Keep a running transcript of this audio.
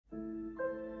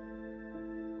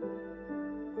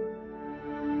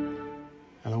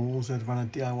tools. I've run a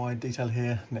DIY detail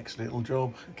here, next little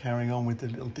job, carrying on with the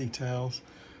little details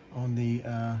on the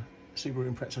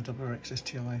Subaru Impreza WRX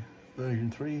STi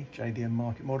version 3 JDM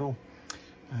market model.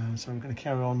 So we're going to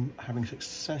carry on, having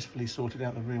successfully sorted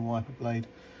out the rear wiper blade,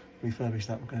 refurbished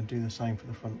that. We're going to do the same for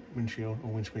the front windshield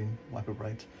or windscreen wiper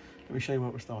blades. Let me show you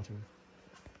what we're starting with.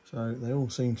 So they all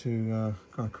seem to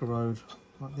kind of corrode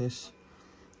like this.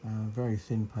 Very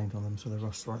thin paint on them, so they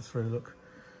rust right through. Look,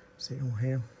 see it all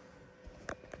here.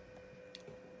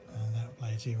 And that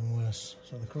blade's even worse.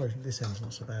 So the corrosion at this end's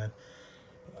not so bad,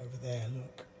 but over there,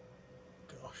 look,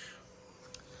 gosh.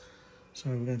 So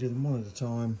we're going to do them one at a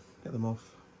time, get them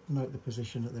off, note the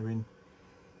position that they're in,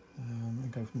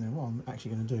 and go from there. What I'm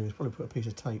actually going to do is probably put a piece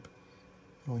of tape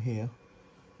right here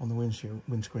on the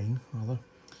windscreen,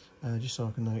 just so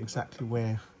I can know exactly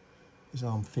where this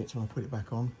arm fits when I put it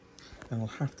back on. And I'll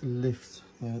have to lift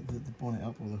the bonnet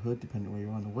up, or the hood, depending on where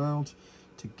you are in the world,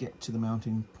 to get to the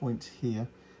mounting point here.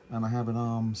 And I have an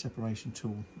arm separation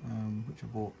tool, which I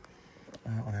bought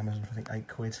on Amazon for I think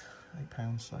 £8,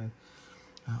 £8. So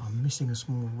I'm missing a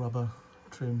small rubber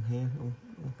trim here, little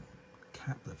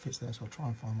cap that fits there, so I'll try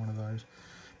and find one of those.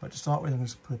 But to start with, I'm going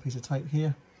to put a piece of tape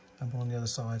here and one on the other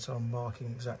side, so I'm marking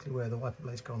exactly where the wiper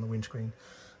blades go on the windscreen,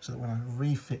 so that when I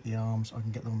refit the arms, I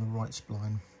can get them on the right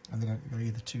spline and they don't go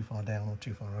either too far down or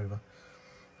too far over.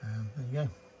 There you go.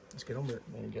 Let's get on with it.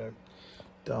 There you go.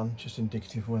 Done. Just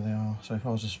indicative of where they are. So if I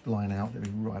was to spline out, it'd be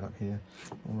right up here,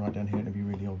 or right down here, it'd be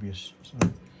really obvious. So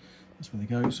that's where they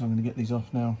go. So I'm going to get these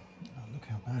off now. Oh, look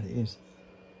how bad it is.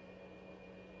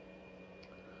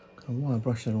 I want to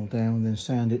brush that all down and then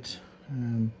sand it.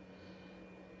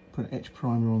 Put an etch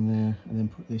primer on there and then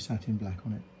put the satin black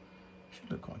on it.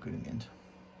 Should look quite good in the end.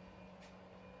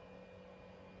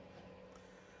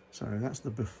 So that's the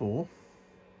before,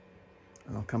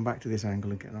 and I'll come back to this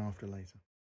angle and get an after later.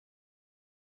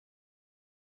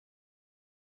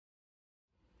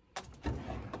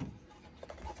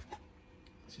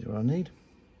 This is what I need.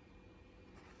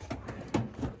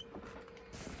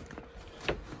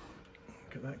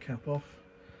 Get that cap off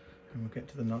and we'll get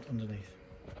to the nut underneath.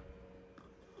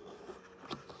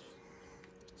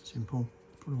 Simple.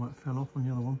 Probably why it fell off on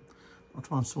the other one. I'll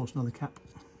try and source another cap.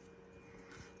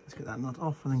 Let's get that nut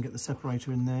off and then get the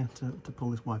separator in there to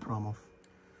pull this wiper arm off.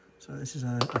 So this is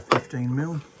a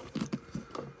 15mm.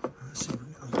 Let's see if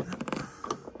we can undo that.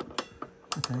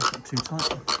 Okay, it's not too tight.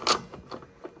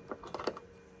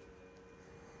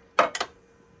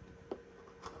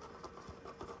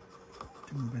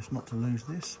 Do my best not to lose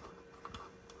this.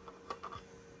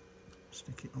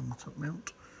 Stick it on the top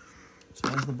mount. So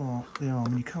there's the arm,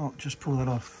 and you can't just pull that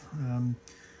off.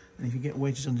 And if you get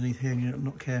wedges underneath here and you're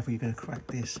not careful, you're going to crack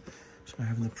this. So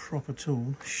having the proper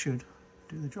tool should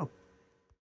do the job.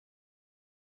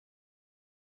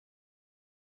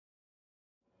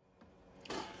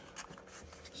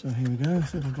 So here we go,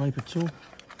 this little draper tool.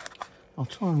 I'll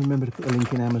try and remember to put a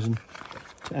link in Amazon,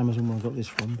 to Amazon where I got this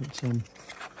from, but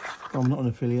I'm not an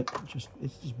affiliate, it's just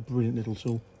a brilliant little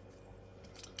tool.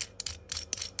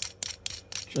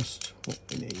 Just what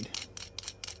we need.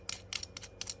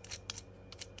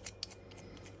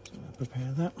 So I'll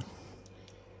prepare that,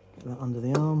 get that under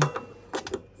the arm.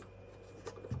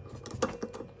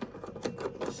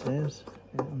 It says,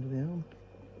 get it under the arm.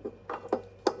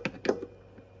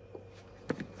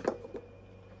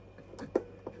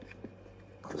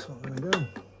 That's not going to go.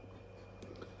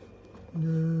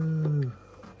 No.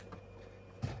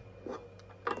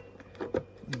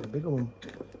 Need a bigger one.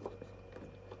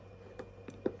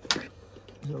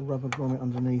 There's a rubber grommet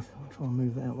underneath. I'll try and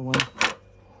move that out of the way.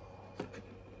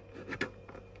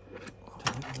 I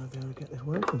don't think I'll be able to get this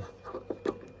working.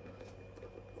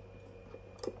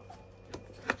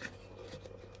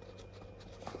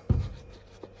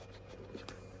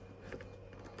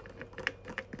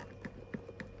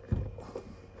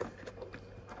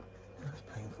 That's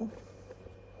painful.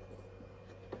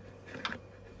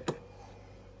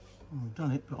 I've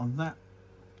done it, but on that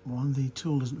one the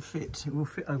tool doesn't fit. It will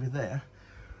fit over there.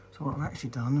 So what I've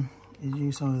actually done is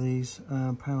use some of these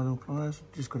parallel pliers.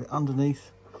 Just got it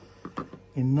underneath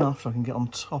enough so I can get on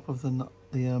top of the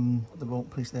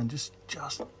bolt piece there, and just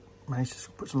manage to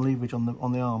put some leverage on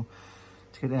the arm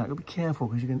to get it out. You've got to be careful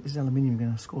because this is aluminium, you're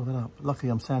going to score that up.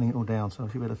 Luckily I'm sanding it all down, so I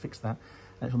should be able to fix that.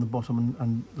 And it's on the bottom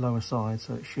and lower side,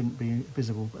 so it shouldn't be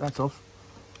visible, but that's off.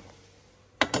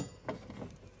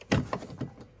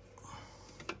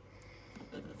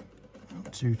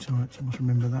 Not too tight, so I must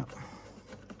remember that.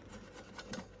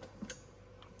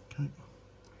 Okay,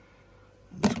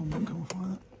 and this one won't come off like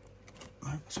that.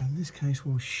 Right, so in this case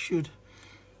we should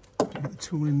get the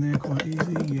tool in there quite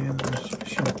easy. Yeah, that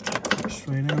should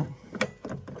straight out.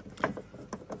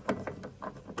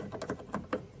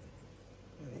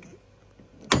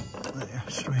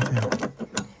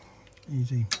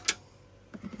 easy.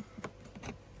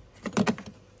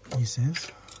 He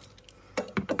says.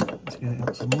 Let's get it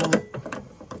out some more.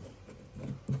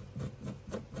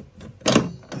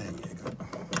 There you go.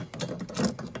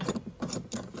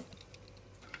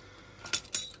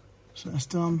 So that's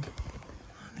done.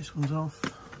 This one's off.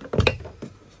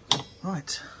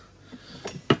 Right.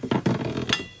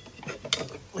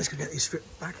 Let's go get these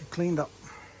stripped back and cleaned up.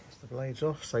 That's the blades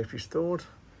off, safety stored.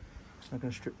 I'm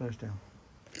going to strip those down.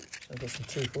 So I've got some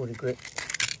 240 grit.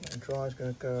 And dry is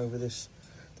going to go over this.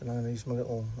 Then I'm going to use my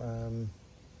little,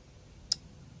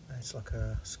 it's like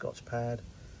a Scotch pad,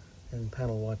 and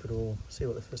panel wipe it all, see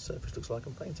what the first surface looks like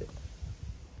and paint it.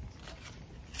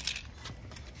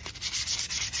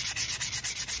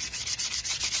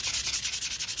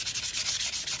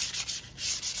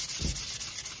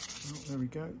 Well, there we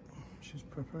go. She's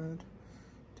prepared,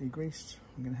 degreased.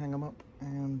 I'm going to hang them up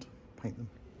and paint them.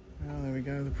 Now there we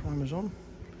go, the primer's on.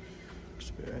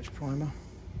 Just a bit of etch primer.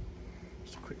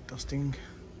 Just a quick dusting.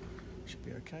 Should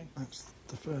be okay. That's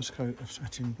the first coat of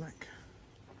satin black.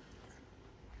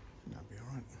 That'll be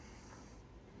alright.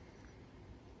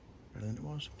 Better than it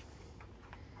was.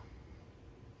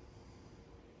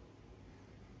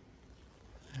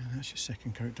 And that's your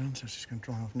second coat done, so it's just going to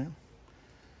dry off now.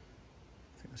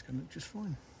 I think that's going to look just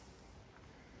fine.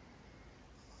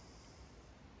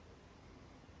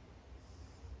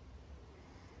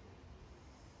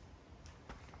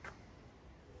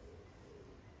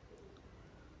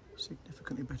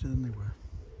 Significantly better than they were.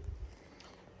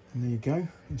 And there you go,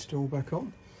 install back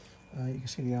on. You can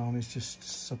see the arm is just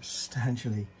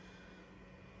substantially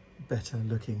better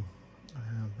looking.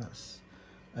 That's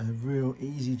a real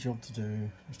easy job to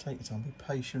do. Just take your time, be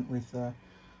patient with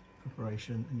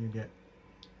preparation, and you get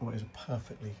what is a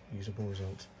perfectly usable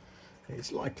result.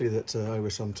 It's likely that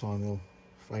over some time they'll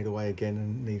fade away again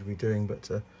and need redoing, but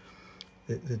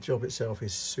the job itself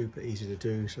is super easy to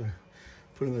do. So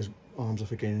putting those arms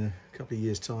off again in a couple of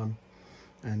years' time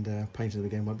and painting them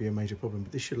again won't be a major problem,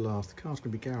 but this should last. The car's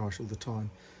going to be garage all the time,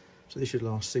 so this should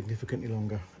last significantly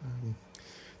longer.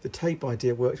 The tape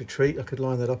idea worked a treat. I could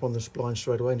line that up on the spline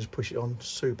straight away and just push it on.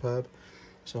 Superb.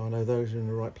 So I know those are in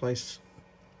the right place.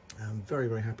 I'm very,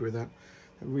 very happy with that.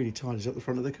 It really tidies up the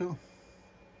front of the car.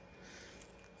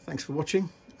 Thanks for watching.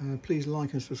 Please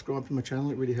like and subscribe to my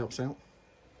channel, it really helps out.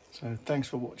 So thanks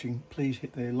for watching. Please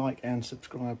hit the like and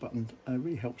subscribe button. It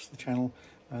really helps the channel.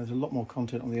 There's a lot more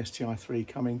content on the STi 3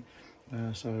 coming,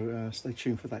 so stay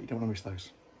tuned for that. You don't want to miss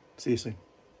those. See you soon.